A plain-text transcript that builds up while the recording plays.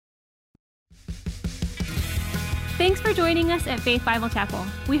Thanks for joining us at Faith Bible Chapel.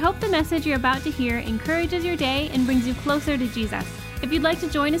 We hope the message you're about to hear encourages your day and brings you closer to Jesus. If you'd like to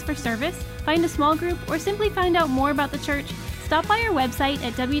join us for service, find a small group, or simply find out more about the church, stop by our website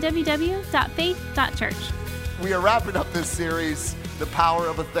at www.faith.church. We are wrapping up this series, The Power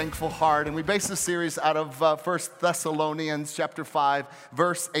of a Thankful Heart, and we base this series out of 1 Thessalonians chapter 5,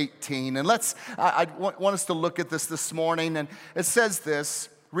 verse 18. And I want us to look at this morning, and it says this: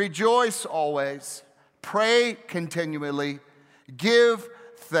 rejoice always, pray continually, give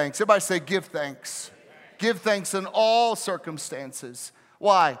thanks. Everybody say, give thanks. Give thanks in all circumstances.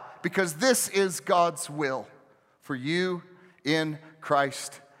 Why? Because this is God's will for you in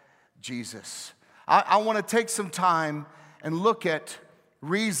Christ Jesus. I want to take some time and look at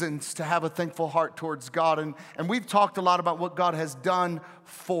reasons to have a thankful heart towards God. And we've talked a lot about what God has done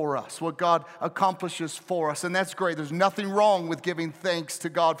for us, what God accomplishes for us. And that's great. There's nothing wrong with giving thanks to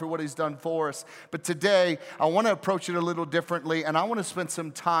God for what He's done for us. But today, I want to approach it a little differently. And I want to spend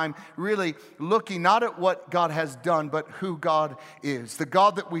some time really looking not at what God has done, but who God is, the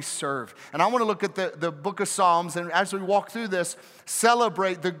God that we serve. And I want to look at the book of Psalms. And as we walk through this,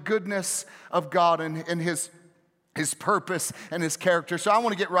 celebrate the goodness of God and His purpose and His character. So I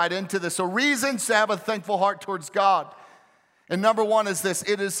want to get right into this. So reasons to have a thankful heart towards God. And number one is this: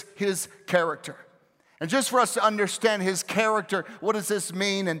 it is His character. And just for us to understand His character, what does this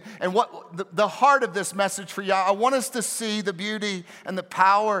mean? And what the heart of this message for you, I want us to see the beauty and the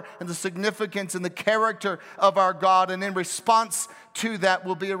power and the significance and the character of our God. And in response to that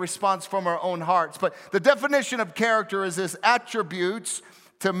will be a response from our own hearts. But the definition of character is His attributes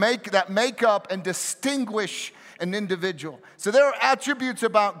that make up and distinguish an individual. So there are attributes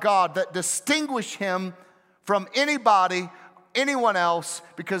about God that distinguish Him from anyone else,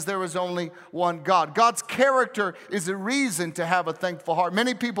 because there is only one God. God's character is a reason to have a thankful heart.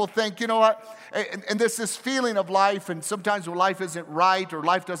 Many people think, you know what, and there's this feeling of life, and sometimes when life isn't right or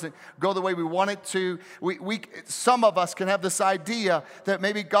life doesn't go the way we want it to, some of us can have this idea that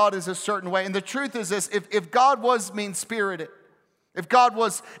maybe God is a certain way. And the truth is this: if God was mean-spirited, if God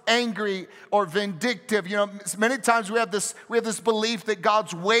was angry or vindictive, many times we have this belief that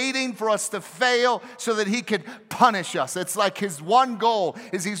God's waiting for us to fail so that He could punish us. It's like His one goal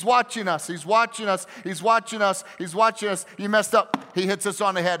is He's watching us, He's watching us, He's watching us, He's watching us. You messed up, He hits us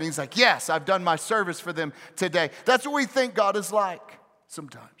on the head, and He's like, yes, I've done my service for them today. That's what we think God is like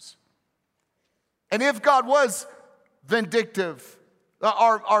sometimes. And if God was vindictive,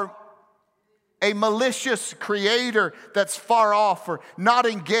 or a malicious creator that's far off or not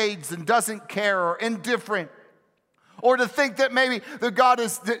engaged and doesn't care or indifferent, or to think that maybe that God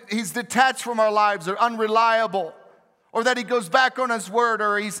He's detached from our lives or unreliable, or that He goes back on His word,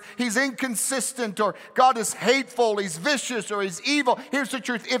 or He's inconsistent, or God is hateful, He's vicious, or He's evil. Here's the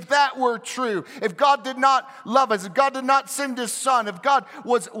truth: if that were true, if God did not love us, if God did not send His Son, if God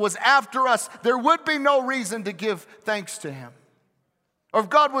was after us, there would be no reason to give thanks to Him. Or if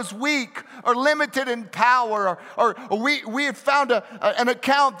God was weak or limited in power, or we had found an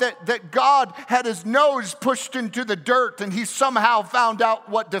account that God had His nose pushed into the dirt and He somehow found out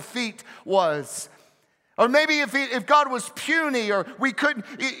what defeat was. Or maybe if God was puny, or He could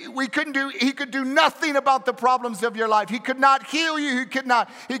do nothing about the problems of your life. He could not heal you. He could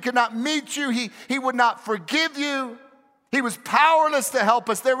not meet you. He would not forgive you. He was powerless to help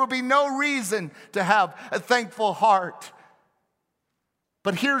us. There would be no reason to have a thankful heart.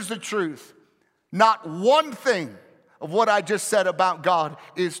 But here's the truth: not one thing of what I just said about God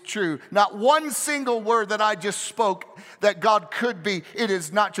is true. Not one single word that I just spoke that God could be, it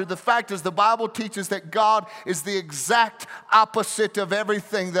is not true. The fact is, the Bible teaches that God is the exact opposite of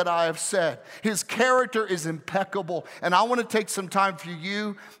everything that I have said. His character is impeccable. And I want to take some time for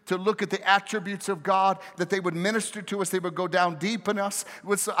you to look at the attributes of God, that they would minister to us, they would go down deep in us.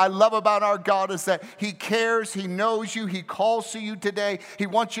 What I love about our God is that He cares, He knows you, He calls to you today. He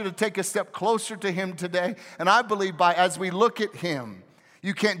wants you to take a step closer to Him today. And I believe as we look at Him,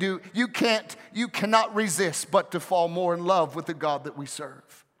 you cannot resist but to fall more in love with the God that we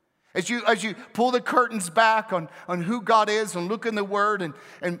serve. As you pull the curtains back on who God is and look in the Word and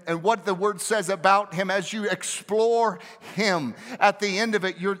what the Word says about Him, as you explore Him, at the end of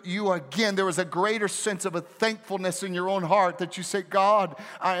it, you again, there is a greater sense of a thankfulness in your own heart that you say, God,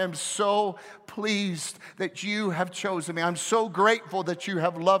 I am so pleased that you have chosen me. I'm so grateful that you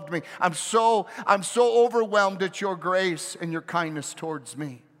have loved me. I'm so overwhelmed at your grace and your kindness towards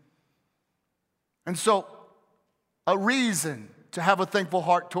me. And so, a reason to have a thankful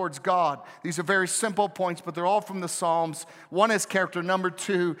heart towards God. These are very simple points, but they're all from the Psalms. One is character. Number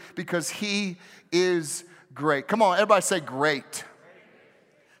two, because He is great. Come on, everybody say great.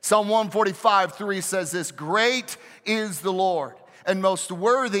 Psalm 145:3 says this, great is the Lord and most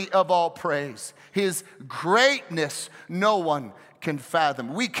worthy of all praise. His greatness no one can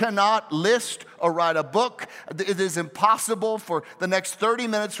fathom. We cannot list or write a book. It is impossible for the next 30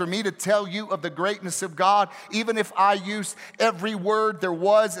 minutes for me to tell you of the greatness of God. Even if I used every word there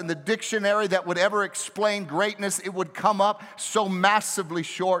was in the dictionary that would ever explain greatness, it would come up so massively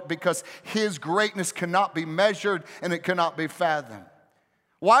short because His greatness cannot be measured and it cannot be fathomed.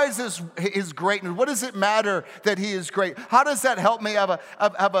 Why is this His greatness? What does it matter that He is great? How does that help me have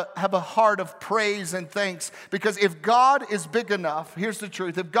a heart of praise and thanks? Because if God is big enough, here's the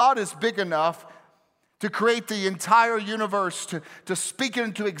truth, if God is big enough to create the entire universe, to speak it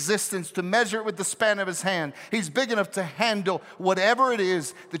into existence, to measure it with the span of His hand, He's big enough to handle whatever it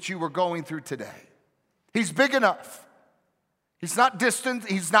is that you are going through today. He's big enough. He's not distant.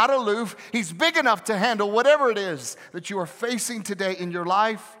 He's not aloof. He's big enough to handle whatever it is that you are facing today in your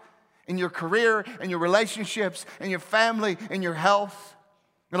life, in your career, in your relationships, in your family, in your health.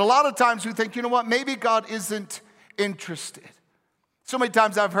 And a lot of times we think, you know what, maybe God isn't interested. So many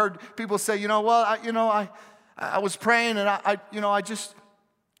times I've heard people say, I was praying and I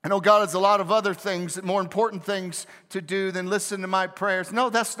know God has a lot of other things, more important things to do than listen to my prayers.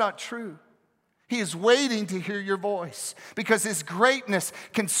 No, that's not true. He is waiting to hear your voice because His greatness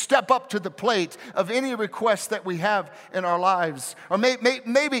can step up to the plate of any request that we have in our lives. Or maybe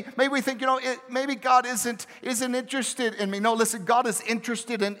we think, maybe God isn't interested in me. No, listen, God is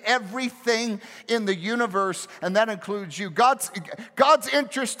interested in everything in the universe, and that includes you. God's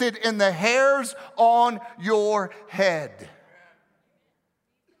interested in the hairs on your head.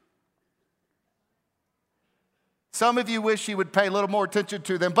 Some of you wish He would pay a little more attention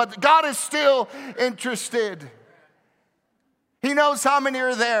to them, but God is still interested. He knows how many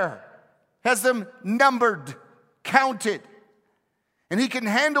are there, has them numbered, counted, and He can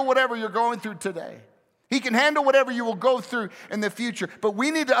handle whatever you're going through today. He can handle whatever you will go through in the future, but we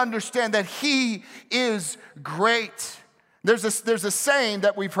need to understand that He is great. There's a saying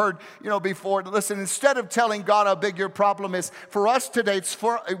that we've heard, before. Listen, instead of telling God how big your problem is, for us today,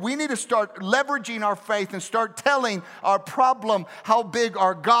 we need to start leveraging our faith and start telling our problem how big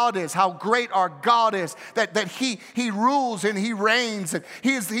our God is, how great our God is, that He rules and He reigns, and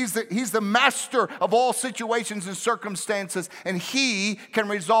He's the master of all situations and circumstances, and He can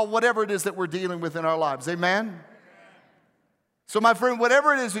resolve whatever it is that we're dealing with in our lives. Amen? So my friend,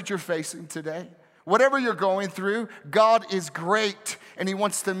 whatever it is that you're facing today, whatever you're going through, God is great, and He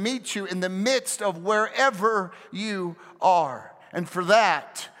wants to meet you in the midst of wherever you are. And for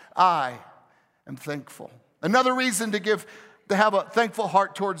that, I am thankful. Another reason to have a thankful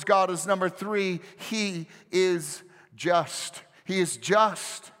heart towards God is number 3, He is just. He is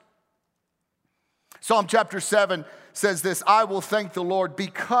just. Psalm chapter 7 says this, I will thank the Lord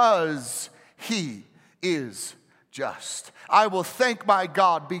because He is just. I will thank my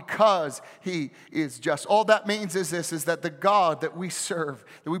God because He is just. All that means is this, is that the God that we serve,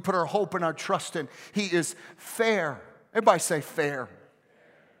 that we put our hope and our trust in, He is fair. Everybody say fair.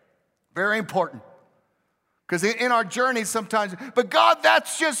 Very important. Because in our journey sometimes, but God,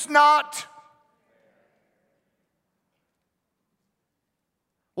 that's just not.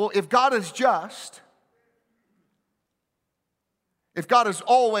 Well, if God is just, if God is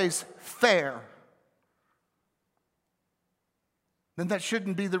always fair, then that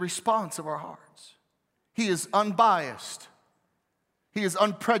shouldn't be the response of our hearts. He is unbiased. He is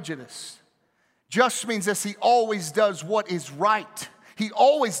unprejudiced. Just means this, He always does what is right. He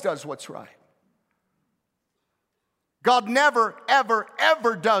always does what's right. God never, ever,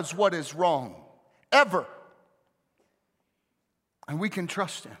 ever does what is wrong. Ever. And we can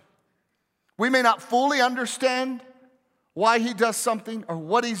trust Him. We may not fully understand why He does something or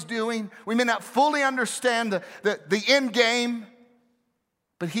what He's doing. We may not fully understand the end game,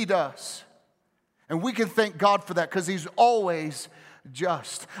 but He does. And we can thank God for that because He's always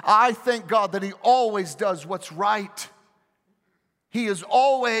just. I thank God that He always does what's right. He is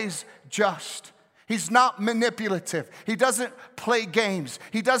always just. He's not manipulative. He doesn't play games.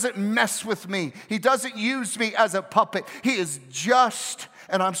 He doesn't mess with me. He doesn't use me as a puppet. He is just,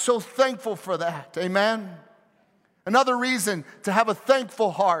 and I'm so thankful for that. Amen? Another reason to have a thankful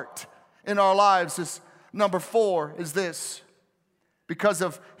heart in our lives is, number 4, is this. Because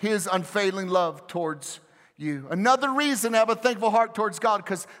of His unfailing love towards you. Another reason to have a thankful heart towards God,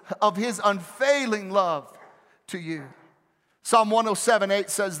 because of His unfailing love to you. Psalm 107:8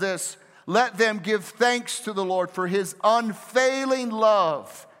 says this, let them give thanks to the Lord for His unfailing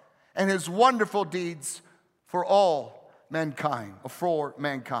love and His wonderful deeds for all mankind, or for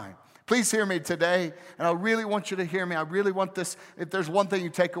mankind. Please hear me today, and I really want you to hear me. I really want this. If there's one thing you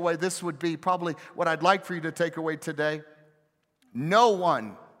take away, this would be probably what I'd like for you to take away today. No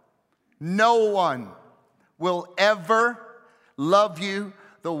one will ever love you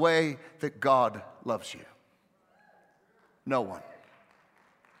the way that God loves you. No one.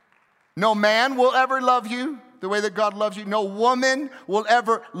 No man will ever love you the way that God loves you. No woman will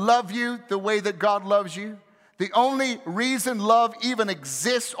ever love you the way that God loves you. The only reason love even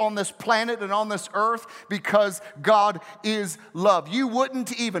exists on this planet and on this earth because God is love. We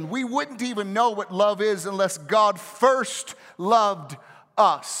wouldn't even know what love is unless God first loved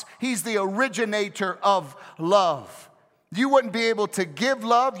us. He's the originator of love. You wouldn't be able to give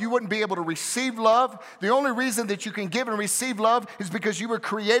love. You wouldn't be able to receive love. The only reason that you can give and receive love is because you were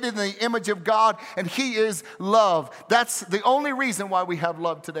created in the image of God and He is love. That's the only reason why we have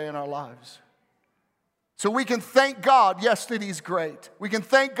love today in our lives. So we can thank God, yes, that He's great. We can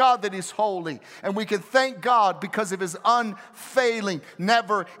thank God that He's holy. And we can thank God because of His unfailing,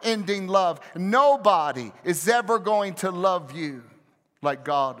 never-ending love. Nobody is ever going to love you like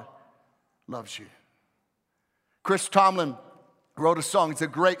God loves you. Chris Tomlin wrote a song. It's a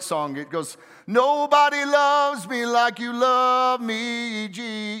great song. It goes, nobody loves me like you love me,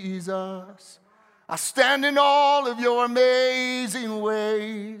 Jesus. I stand in all of your amazing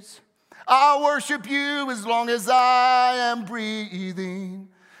ways. I worship you as long as I am breathing.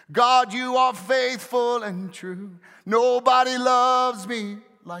 God, you are faithful and true. Nobody loves me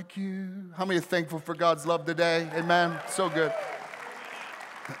like you. How many are thankful for God's love today? Amen. So good.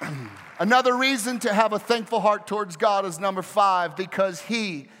 Another reason to have a thankful heart towards God is number 5, because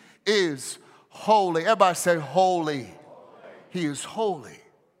He is holy. Everybody say holy. He is holy.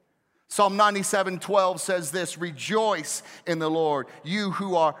 Psalm 97:12 says this, rejoice in the Lord, you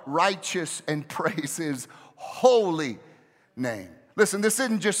who are righteous, and praise His holy name. Listen, this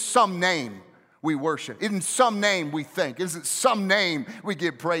isn't just some name we worship. It isn't some name we think. It isn't some name we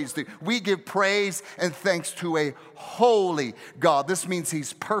give praise to. We give praise and thanks to a holy God. This means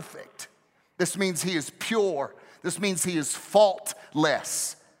He's perfect. This means He is pure. This means He is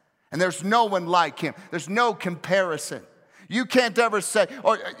faultless. And there's no one like Him. There's no comparison. You can't ever say,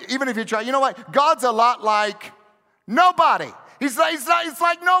 or even if you try, you know what? God's a lot like nobody. He's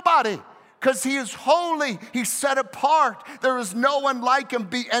like nobody. Because He is holy. He's set apart. There is no one like Him.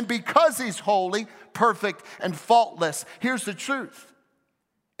 And because He's holy, perfect, and faultless, here's the truth.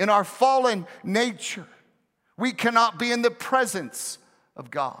 In our fallen nature, we cannot be in the presence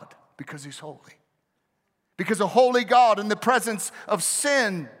of God because He's holy. Because a holy God in the presence of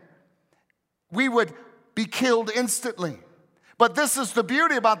sin, we would be killed instantly. But this is the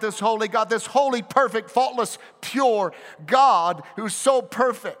beauty about this holy God, this holy, perfect, faultless, pure God who's so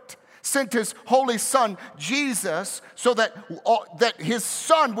perfect. Sent His holy Son, Jesus, so that His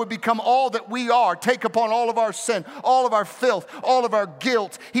Son would become all that we are, take upon all of our sin, all of our filth, all of our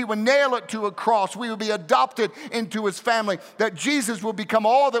guilt. He would nail it to a cross. We would be adopted into His family, that Jesus would become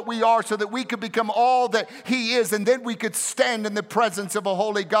all that we are so that we could become all that He is, and then we could stand in the presence of a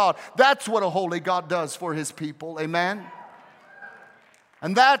holy God. That's what a holy God does for His people, amen?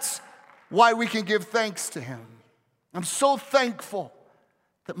 And that's why we can give thanks to Him. I'm so thankful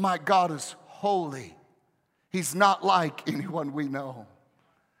that my God is holy. He's not like anyone we know.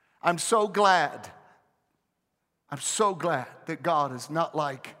 I'm so glad that God is not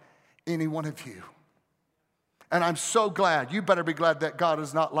like any one of you. And I'm so glad, you better be glad that God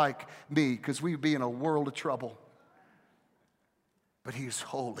is not like me, because we'd be in a world of trouble. But He is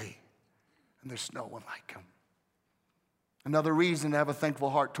holy, and there's no one like Him. Another reason to have a thankful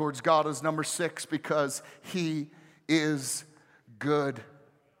heart towards God is number 6, because He is good.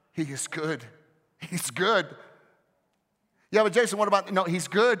 He is good. He's good. Yeah, but Jason, what about, no, He's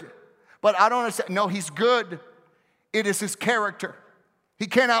good. But I don't understand. No, He's good. It is His character. He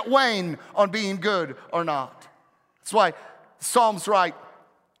cannot wane on being good or not. That's why the Psalm's right.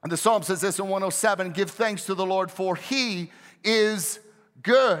 And the Psalm says this in 107, give thanks to the Lord, for He is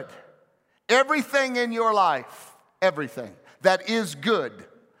good. Everything in your life, everything that is good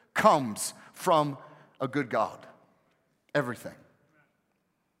comes from a good God. Everything.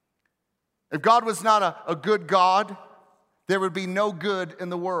 If God was not a good God, there would be no good in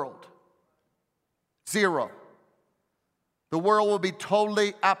the world. Zero. The world will be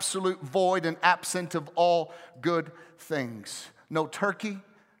totally, absolute void and absent of all good things. No turkey,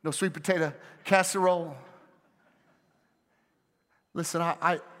 no sweet potato casserole. Listen,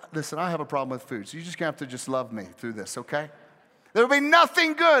 I have a problem with food, so you're just going to have to just love me through this, okay? There will be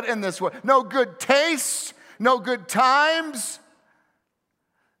nothing good in this world. No good taste, no good times.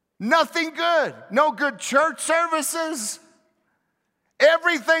 Nothing good. No good church services.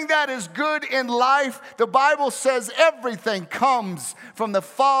 Everything that is good in life, the Bible says everything comes from the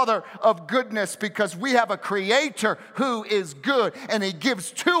Father of goodness, because we have a Creator who is good and He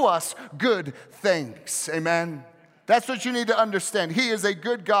gives to us good things. Amen. That's what you need to understand. He is a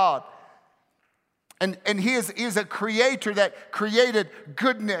good God. And he is a creator that created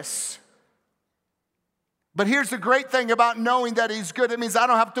goodness. But here's the great thing about knowing that He's good. It means I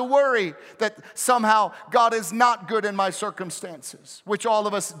don't have to worry that somehow God is not good in my circumstances, which all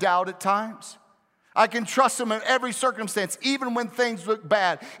of us doubt at times. I can trust Him in every circumstance, even when things look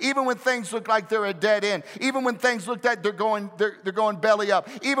bad, even when things look like they're a dead end, even when things look like they're going belly up,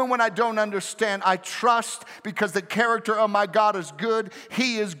 even when I don't understand. I trust because the character of my God is good.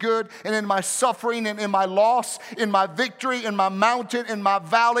 He is good. And in my suffering and in my loss, in my victory, in my mountain, in my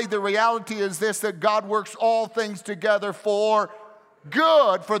valley, the reality is this, that God works all things together for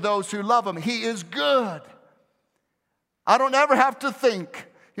good for those who love Him. He is good. I don't ever have to think,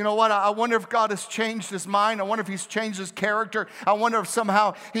 you know what, I wonder if God has changed His mind. I wonder if He's changed His character. I wonder if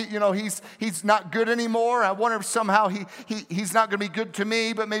somehow He's not good anymore. I wonder if somehow He's not going to be good to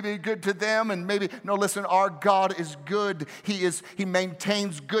me, but maybe good to them. And maybe, no, listen, our God is good. He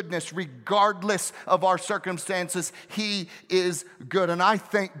maintains goodness regardless of our circumstances. He is good. And I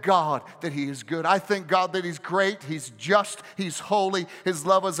thank God that He is good. I thank God that He's great. He's just. He's holy. His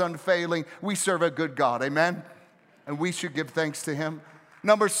love is unfailing. We serve a good God. Amen? And we should give thanks to Him.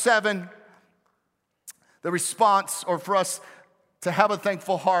 Number 7, the response, or for us to have a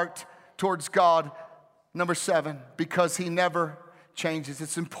thankful heart towards God. Number 7, because He never changes.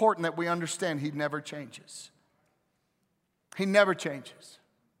 It's important that we understand He never changes. He never changes.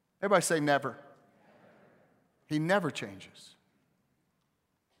 Everybody say never. He never changes.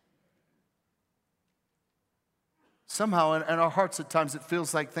 Somehow in our hearts at times it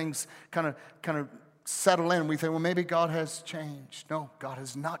feels like things kind of settle in. We think, well, maybe God has changed. No, God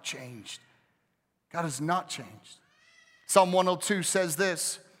has not changed. God has not changed. Psalm 102 says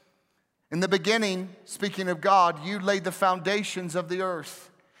this, in the beginning, speaking of God, you laid the foundations of the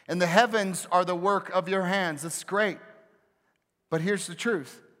earth, and the heavens are the work of your hands. That's great. But here's the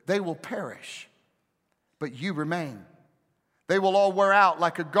truth. They will perish, but you remain. They will all wear out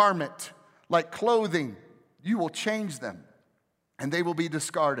like a garment, like clothing. You will change them, and they will be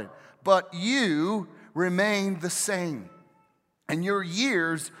discarded. But you remain the same, and your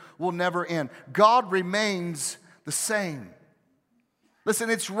years will never end. God remains the same. Listen,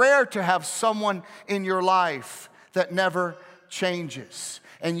 it's rare to have someone in your life that never changes.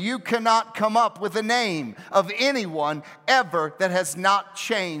 And you cannot come up with a name of anyone ever that has not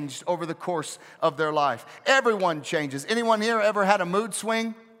changed over the course of their life. Everyone changes. Anyone here ever had a mood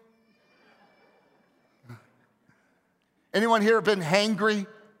swing? Anyone here been hangry?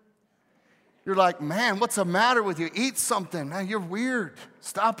 You're like, man, what's the matter with you? Eat something. Man, you're weird.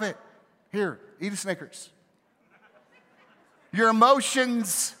 Stop it. Here, eat a Snickers. Your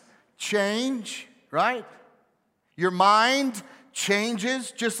emotions change, right? Your mind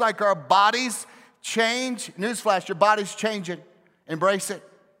changes just like our bodies change. Newsflash, your body's changing. Embrace it.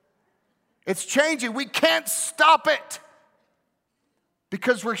 It's changing. We can't stop it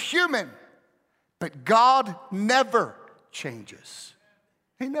because we're human. But God never changes.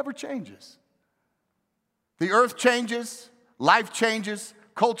 He never changes. The earth changes, life changes,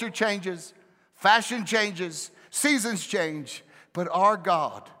 culture changes, fashion changes, seasons change, but our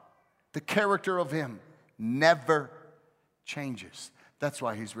God, the character of Him, never changes. That's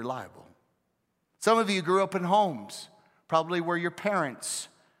why He's reliable. Some of you grew up in homes, probably where your parents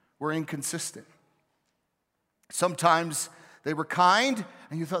were inconsistent. Sometimes they were kind,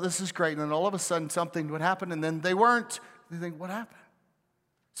 and you thought, this is great, and then all of a sudden something would happen, and then they weren't. You think, what happened?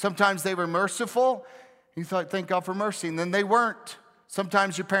 Sometimes they were merciful. You thought, thank God for mercy, and then they weren't.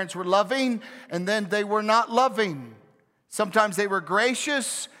 Sometimes your parents were loving, and then they were not loving. Sometimes they were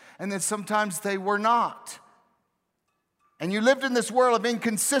gracious, and then sometimes they were not. And you lived in this world of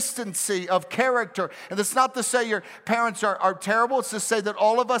inconsistency, of character. And it's not to say your parents are terrible. It's to say that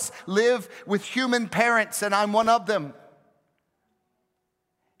all of us live with human parents, and I'm one of them.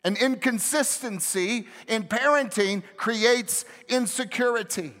 And inconsistency in parenting creates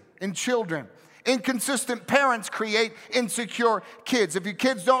insecurity in children. Inconsistent parents create insecure kids. If your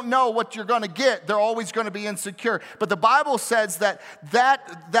kids don't know what you're going to get, they're always going to be insecure. But the Bible says that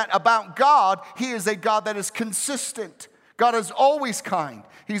about God, He is a God that is consistent. God is always kind.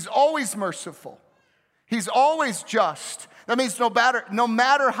 He's always merciful. He's always just. That means no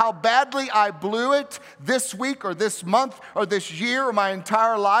matter how badly I blew it this week or this month or this year or my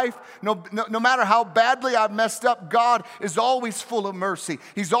entire life, no matter how badly I've messed up, God is always full of mercy.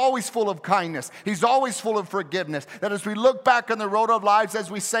 He's always full of kindness. He's always full of forgiveness. That as we look back on the road of lives,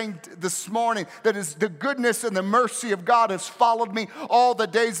 as we sang this morning, that is the goodness and the mercy of God has followed me all the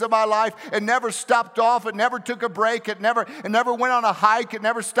days of my life. It never stopped off. It never took a break. It never went on a hike. It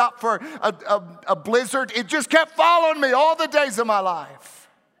never stopped for a blizzard. It just kept following me all the days of my life.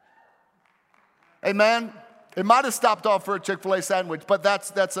 Amen. It might have stopped off for a Chick-fil-A sandwich, but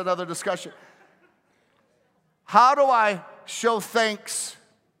that's another discussion. How do I show thanks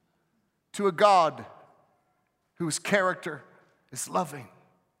to a God whose character is loving,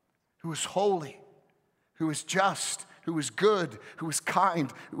 who is holy, who is just, who is good, who is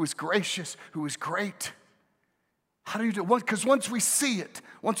kind, who is gracious, who is great? How do you do it? Because once we see it,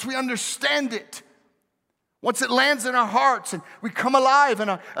 once we understand it, once it lands in our hearts and we come alive and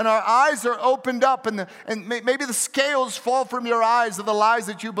our eyes are opened up and maybe the scales fall from your eyes of the lies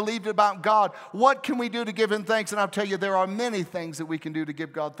that you believed about God, what can we do to give Him thanks? And I'll tell you, there are many things that we can do to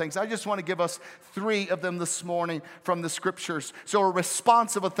give God thanks. I just want to give us 3 of them this morning from the Scriptures. So a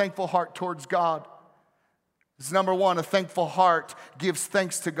response of a thankful heart towards God is number 1, a thankful heart gives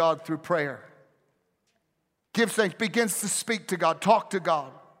thanks to God through prayer. Gives thanks, begins to speak to God, talk to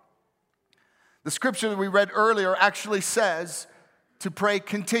God. The scripture that we read earlier actually says to pray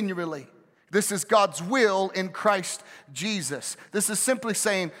continually. This is God's will in Christ Jesus. This is simply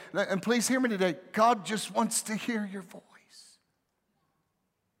saying, and please hear me today, God just wants to hear your voice.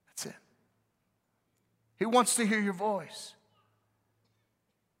 That's it. He wants to hear your voice.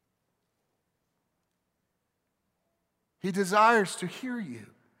 He desires to hear you.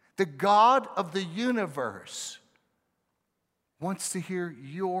 The God of the universe wants to hear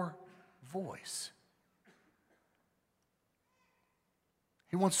your voice.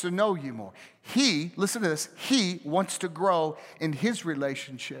 He wants to know you more. Listen to this, He wants to grow in His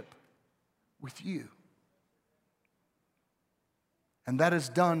relationship with you. And that is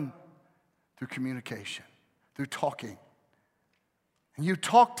done through communication, through talking. And you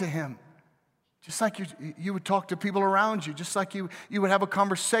talk to Him just like you would talk to people around you, just like you would have a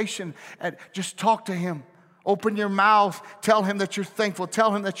conversation. And just talk to Him. Open your mouth. Tell Him that you're thankful.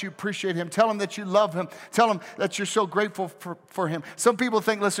 Tell Him that you appreciate Him. Tell Him that you love Him. Tell Him that you're so grateful for Him. Some people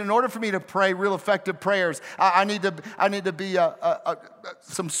think, listen, in order for me to pray real effective prayers, I need to be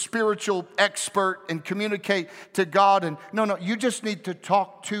some spiritual expert and communicate to God. And no, you just need to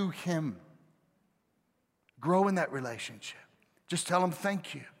talk to Him. Grow in that relationship. Just tell Him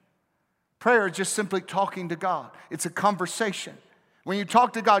thank you. Prayer is just simply talking to God. It's a conversation. When you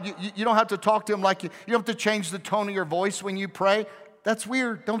talk to God, you don't have to talk to Him like you don't have to change the tone of your voice when you pray. That's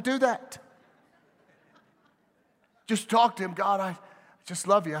weird. Don't do that. Just talk to Him. God, I just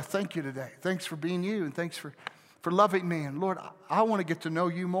love you. I thank you today. Thanks for being you, and thanks for loving me. And Lord, I want to get to know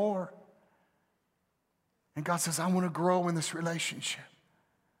you more. And God says, I want to grow in this relationship.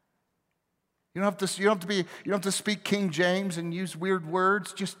 You don't have to speak King James and use weird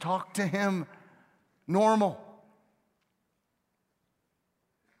words. Just talk to Him normal.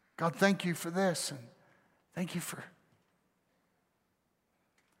 God, thank you for this, and thank you for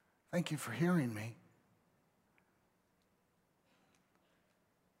hearing me.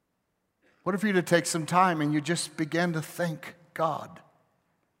 What if you to take some time and you just begin to thank God,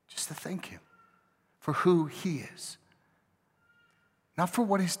 just to thank Him for who He is, not for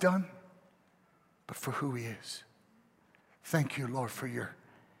what He's done, but for who He is. Thank you, Lord, for your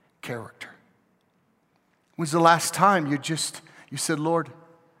character. When was the last time you said, Lord,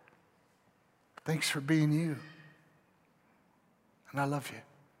 thanks for being you, and I love you?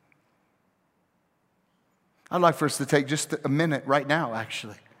 I'd like for us to take just a minute right now,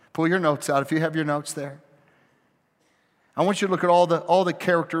 actually. Pull your notes out if you have your notes there. I want you to look at all the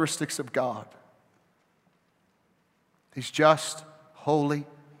characteristics of God. He's just, holy,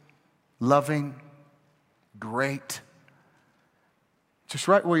 loving, great. Just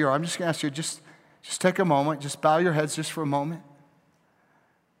right where you are, I'm just going to ask you, just take a moment, just bow your heads just for a moment,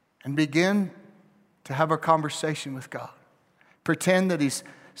 and begin to have a conversation with God. Pretend that He's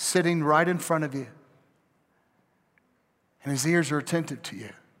sitting right in front of you, and His ears are attentive to you.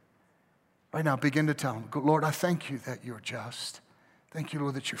 Right now, begin to tell Him, Lord, I thank you that you're just. Thank you,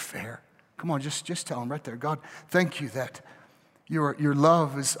 Lord, that you're fair. Come on, just tell Him right there. God, thank you that your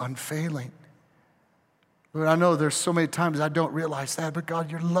love is unfailing. Lord, I know there's so many times I don't realize that, but God,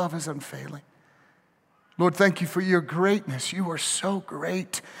 your love is unfailing. Lord, thank you for your greatness. You are so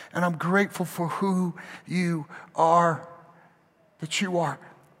great, and I'm grateful for who you are, that you're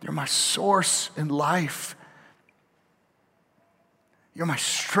my source in life. You're my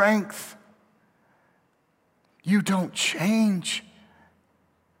strength. You don't change.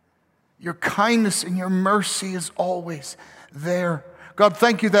 Your kindness and your mercy is always there. God,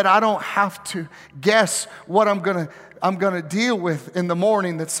 thank you that I don't have to guess what I'm gonna deal with in the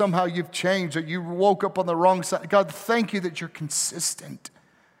morning, that somehow you've changed, or you woke up on the wrong side. God, thank you that you're consistent.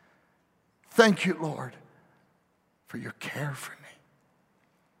 Thank you, Lord, for your care for me.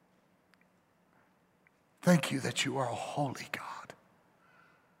 Thank you that you are a holy God.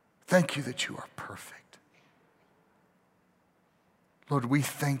 Thank you that you are perfect. Lord, we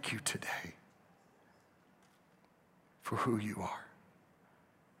thank you today for who you are.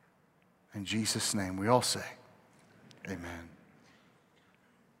 In Jesus' name, we all say, amen.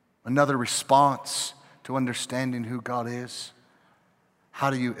 Another response to understanding who God is.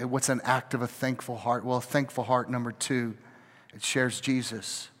 What's an act of a thankful heart? Well, a thankful heart, number 2, it shares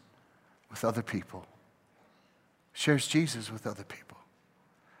Jesus with other people. Shares Jesus with other people.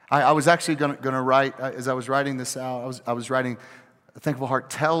 I was actually going to write, as I was writing this out, I was writing, a thankful heart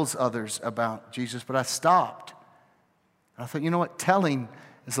tells others about Jesus, but I stopped. And I thought, you know what? Telling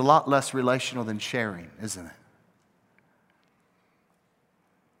is a lot less relational than sharing, isn't it?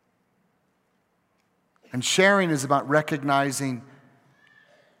 And sharing is about recognizing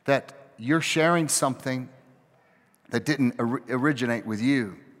that you're sharing something that didn't originate with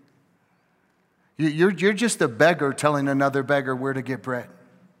you. You're just a beggar telling another beggar where to get bread.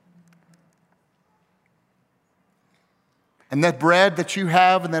 And that bread that you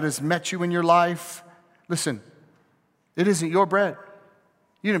have and that has met you in your life, listen, it isn't your bread.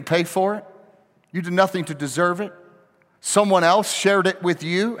 You didn't pay for it. You did nothing to deserve it. Someone else shared it with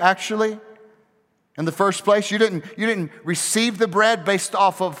you, actually. In the first place, you didn't receive the bread based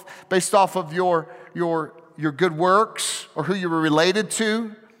off of your good works or who you were related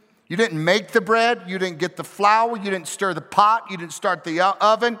to. You didn't make the bread. You didn't get the flour. You didn't stir the pot. You didn't start the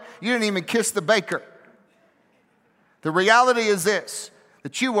oven. You didn't even kiss the baker. The reality is this,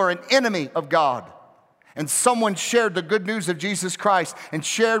 that you are an enemy of God. And someone shared the good news of Jesus Christ and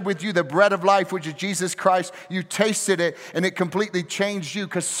shared with you the bread of life, which is Jesus Christ. You tasted it, and it completely changed you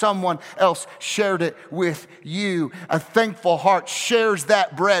because someone else shared it with you. A thankful heart shares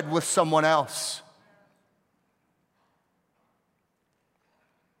that bread with someone else.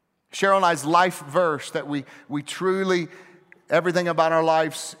 Cheryl and I's life verse that we truly, everything about our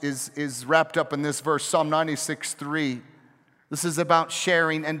lives is wrapped up in this verse, Psalm 96:3. This is about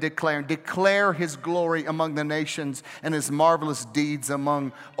sharing and declaring. Declare his glory among the nations and his marvelous deeds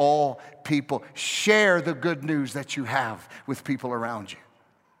among all people. Share the good news that you have with people around you.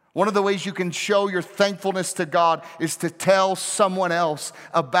 One of the ways you can show your thankfulness to God is to tell someone else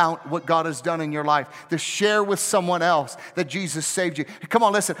about what God has done in your life. To share with someone else that Jesus saved you. Come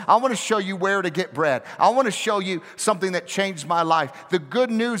on, listen. I want to show you where to get bread. I want to show you something that changed my life. The good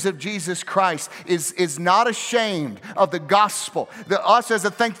news of Jesus Christ is not ashamed of the gospel. Us as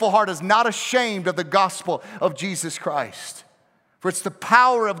a thankful heart is not ashamed of the gospel of Jesus Christ. For it's the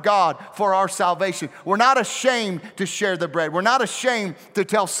power of God for our salvation. We're not ashamed to share the bread. We're not ashamed to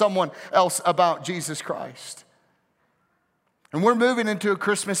tell someone else about Jesus Christ. And we're moving into a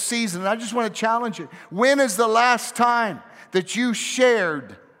Christmas season, and I just want to challenge you. When is the last time that you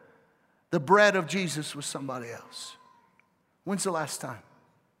shared the bread of Jesus with somebody else? When's the last time?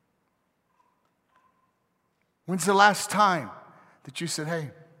 When's the last time that you said, hey,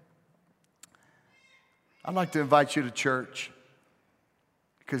 I'd like to invite you to church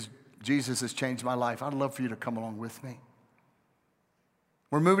because Jesus has changed my life. I'd love for you to come along with me.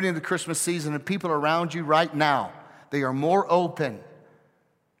 We're moving into Christmas season, and people around you right now, they are more open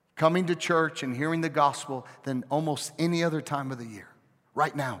coming to church and hearing the gospel than almost any other time of the year,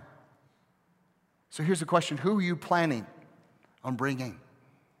 right now. So here's the question. Who are you planning on bringing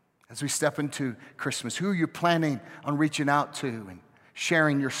as we step into Christmas? Who are you planning on reaching out to and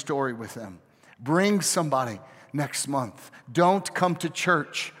sharing your story with them? Bring somebody next month. Don't come to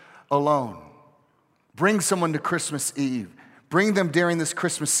church alone. Bring someone to Christmas Eve. Bring them during this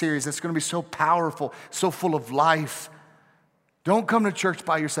Christmas series that's going to be so powerful, so full of life. Don't come to church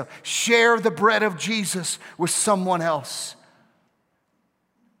by yourself. Share the bread of Jesus with someone else.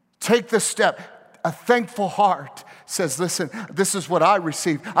 Take the step. A thankful heart says, listen, this is what I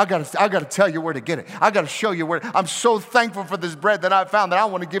received. I got to tell you where to get it. I got to show you where. I'm so thankful for this bread that I found that I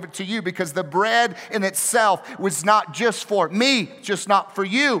want to give it to you, because the bread in itself was not just for me, just not for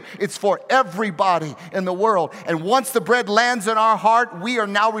you. It's for everybody in the world. And once the bread lands in our heart, we are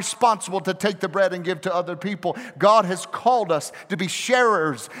now responsible to take the bread and give to other people. God has called us to be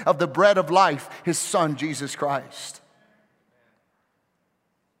sharers of the bread of life, his son, Jesus Christ.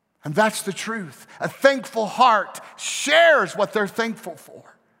 And that's the truth. A thankful heart shares what they're thankful for.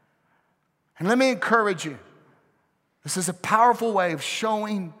 And let me encourage you. This is a powerful way of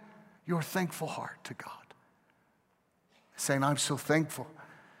showing your thankful heart to God. Saying, I'm so thankful.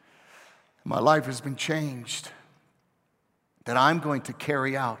 My life has been changed. That I'm going to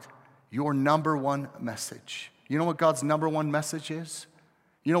carry out your number one message. You know what God's number one message is?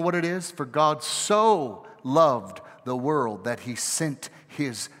 You know what it is? For God so loved the world that he sent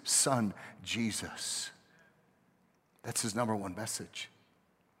his son, Jesus. That's his number one message.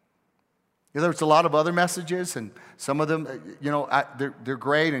 There's a lot of other messages, and some of them, they're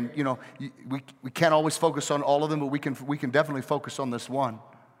great, and we can't always focus on all of them, but we can definitely focus on this one.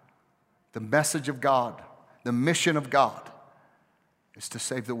 The message of God, the mission of God, is to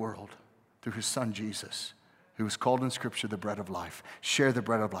save the world through his son Jesus, who is called in Scripture the bread of life. Share the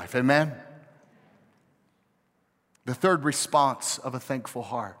bread of life. Amen? The third response of a thankful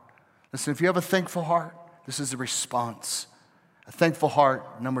heart. Listen, if you have a thankful heart, this is a response. A thankful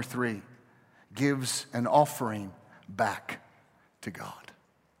heart, number 3, gives an offering back to God.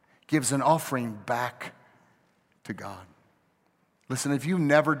 Gives an offering back to God. Listen, if you've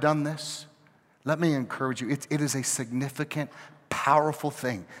never done this, let me encourage you. It is a significant, powerful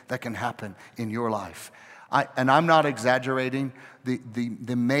thing that can happen in your life. I'm not exaggerating.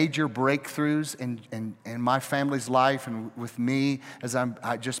 The major breakthroughs in my family's life and with me as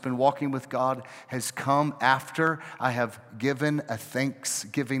I've just been walking with God has come after I have given a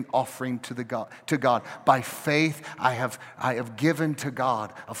thanksgiving offering to God. By faith, I have given to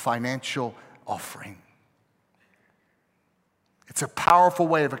God a financial offering. It's a powerful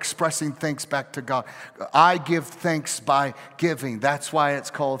way of expressing thanks back to God. I give thanks by giving. That's why it's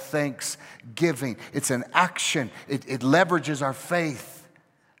called thanksgiving. It's an action. It leverages our faith.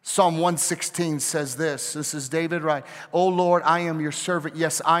 Psalm 116 says this. This is David, right? Oh Lord, I am your servant.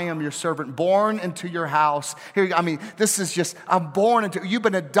 Yes, I am your servant, born into your house. This is just, I'm born into, you've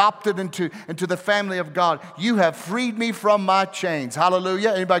been adopted into the family of God. You have freed me from my chains.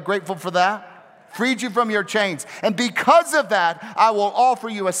 Hallelujah. Anybody grateful for that? Freed you from your chains. And because of that, I will offer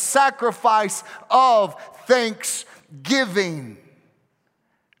you a sacrifice of thanksgiving.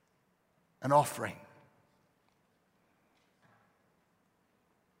 An offering.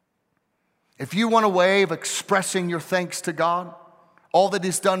 If you want a way of expressing your thanks to God, all that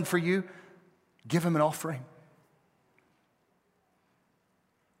He's done for you, give Him an offering.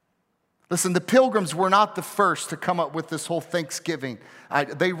 Listen, the Pilgrims were not the first to come up with this whole Thanksgiving.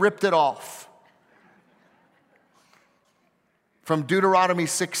 They ripped it off. From Deuteronomy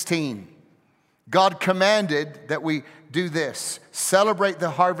 16, God commanded that we do this. Celebrate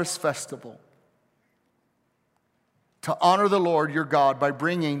the harvest festival to honor the Lord your God by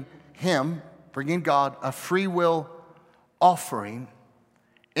bringing God a free will offering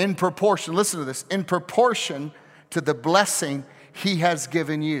in proportion, listen to this, in proportion to the blessing He has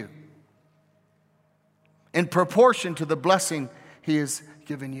given you. In proportion to the blessing He has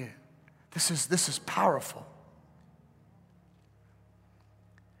given you. This is powerful.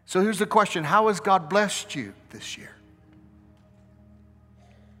 So here's the question. How has God blessed you this year?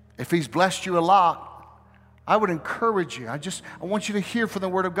 If He's blessed you a lot, I would encourage you. I want you to hear from the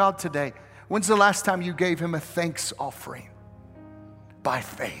Word of God today. When's the last time you gave Him a thanks offering? By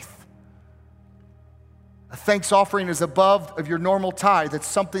faith. A thanks offering is above of your normal tithe. It's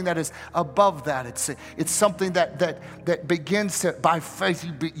something that is above that. It's something that begins to, by faith,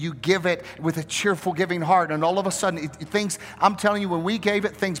 you give it with a cheerful giving heart. And all of a sudden, things, I'm telling you, when we gave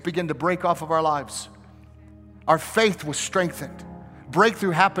it, things begin to break off of our lives. Our faith was strengthened.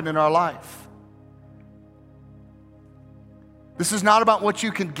 Breakthrough happened in our life. This is not about what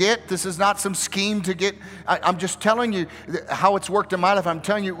you can get. This is not some scheme to get. I'm just telling you how it's worked in my life. I'm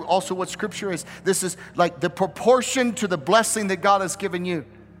telling you also what Scripture is. This is like the proportion to the blessing that God has given you,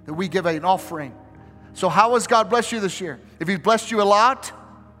 that we give an offering. So how has God blessed you this year? If He's blessed you a lot,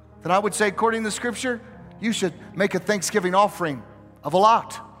 then I would say, according to the Scripture, you should make a Thanksgiving offering of a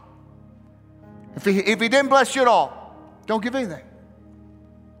lot. If He didn't bless you at all, don't give anything.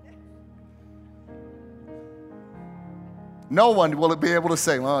 No one will be able to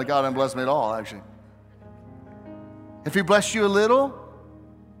say, well, God didn't bless me at all, actually. If He blessed you a little,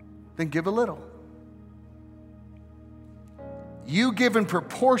 then give a little. You give in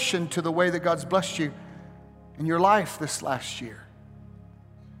proportion to the way that God's blessed you in your life this last year.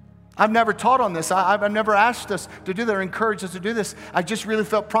 I've never taught on this. I've never asked us to do that or encouraged us to do this. I just really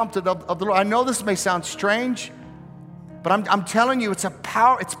felt prompted of the Lord. I know this may sound strange, but I'm telling you, it's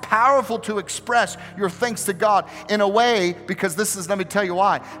powerful to express your thanks to God in a way, because let me tell you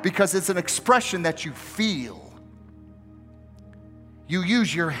why. Because it's an expression that you feel. You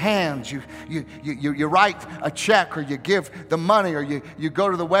use your hands. You write a check, or you give the money, or you go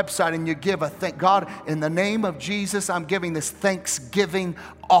to the website and you give a thank God, in the name of Jesus, I'm giving this thanksgiving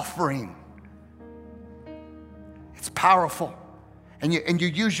offering. It's powerful. And you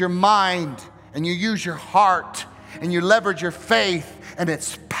use your mind, and you use your heart, and you leverage your faith, and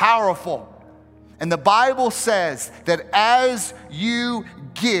it's powerful. And the Bible says that as you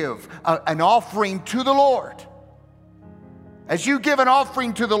give an offering to the Lord, as you give an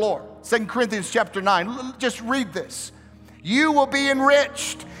offering to the Lord, 2 Corinthians chapter 9, just read this. You will be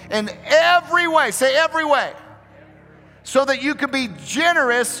enriched in every way, say every way, so that you can be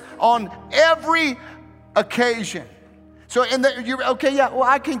generous on every occasion. So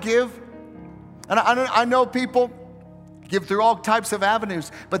I can give. And I know people give through all types of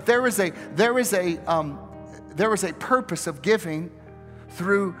avenues, but there is a purpose of giving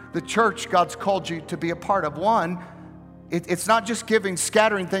through the church God's called you to be a part of. One, it's not just giving,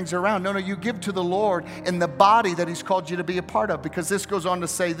 scattering things around. No, you give to the Lord in the body that He's called you to be a part of. Because this goes on to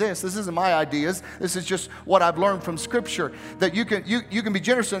say this. This isn't my ideas. This is just what I've learned from Scripture. That you can be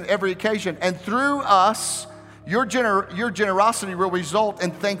generous on every occasion. And through us, your generosity will result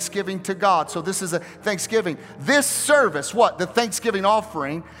in thanksgiving to God. So this is a thanksgiving. This service, the thanksgiving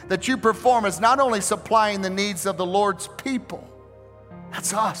offering that you perform, is not only supplying the needs of the Lord's people.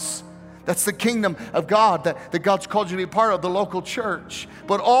 That's us. That's the kingdom of God that God's called you to be part of, the local church.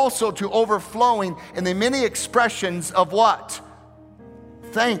 But also to overflowing in the many expressions of what?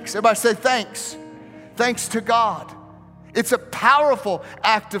 Thanks. Everybody say thanks. Thanks to God. It's a powerful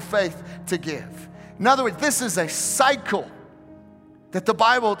act of faith to give. In other words, this is a cycle that the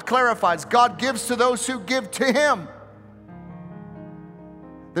Bible clarifies. God gives to those who give to Him.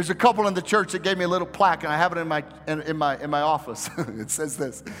 There's a couple in the church that gave me a little plaque, and I have it in my office. It says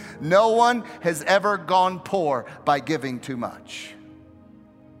this: no one has ever gone poor by giving too much.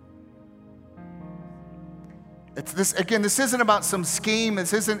 It's this again. This isn't about some scheme.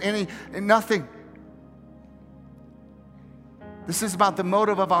 This isn't nothing. This is about the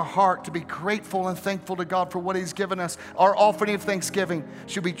motive of our heart to be grateful and thankful to God for what He's given us. Our offering of thanksgiving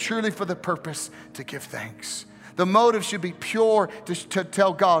should be truly for the purpose to give thanks. The motive should be pure to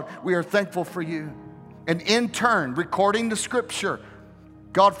tell God, we are thankful for you. And in turn, recording the Scripture,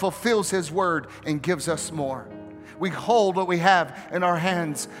 God fulfills His word and gives us more. We hold what we have in our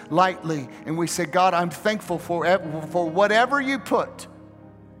hands lightly, and we say, God, I'm thankful for whatever you put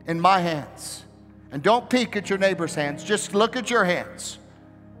in my hands. And don't peek at your neighbor's hands. Just look at your hands.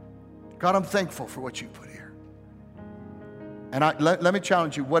 God, I'm thankful for what you put here. And let me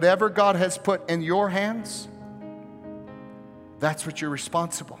challenge you. Whatever God has put in your hands, that's what you're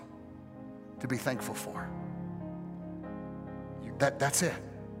responsible to be thankful for. That's it.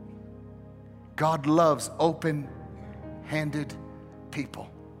 God loves open-handed people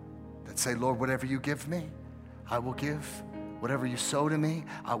that say, Lord, whatever you give me, I will give. Whatever you sow to me,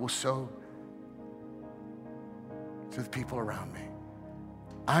 I will sow to the people around me.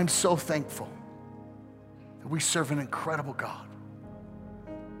 I'm so thankful that we serve an incredible God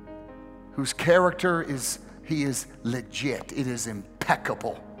whose character is, He is legit. It is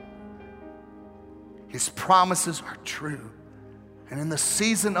impeccable. His promises are true. And in the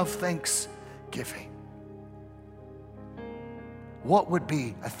season of thanksgiving, what would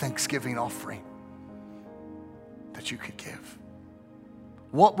be a thanksgiving offering that you could give?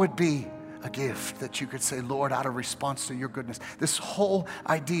 What would be a gift that you could say, Lord, out of response to your goodness? This whole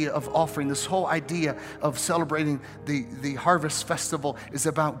idea of offering, this whole idea of celebrating the harvest festival is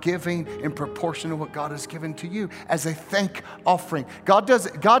about giving in proportion to what God has given to you as a thank offering. God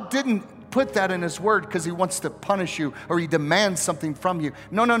didn't put that in His word because He wants to punish you or He demands something from you.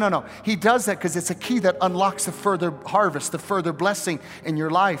 No. He does that because it's a key that unlocks the further harvest, the further blessing in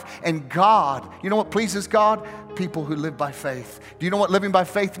your life. And God, you know what pleases God? People who live by faith. Do you know what living by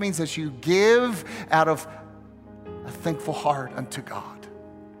faith means? As you give out of a thankful heart unto God.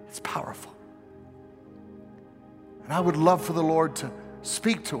 It's powerful. And I would love for the Lord to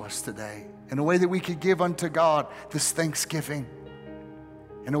speak to us today in a way that we could give unto God this thanksgiving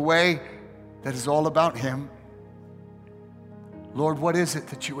in a way that is all about Him. Lord, what is it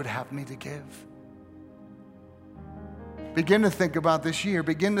that you would have me to give? Begin to think about this year.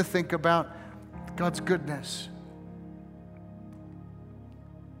 Begin to think about God's goodness.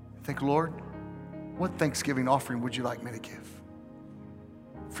 Think, Lord, what thanksgiving offering would you like me to give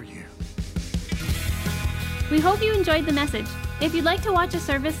for you? We hope you enjoyed the message. If you'd like to watch a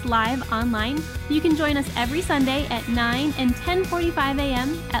service live online, you can join us every Sunday at 9 and 10:45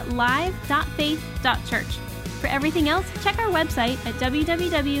 a.m. at live.faith.church. For everything else, check our website at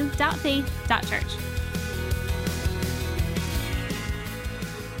www.faith.church.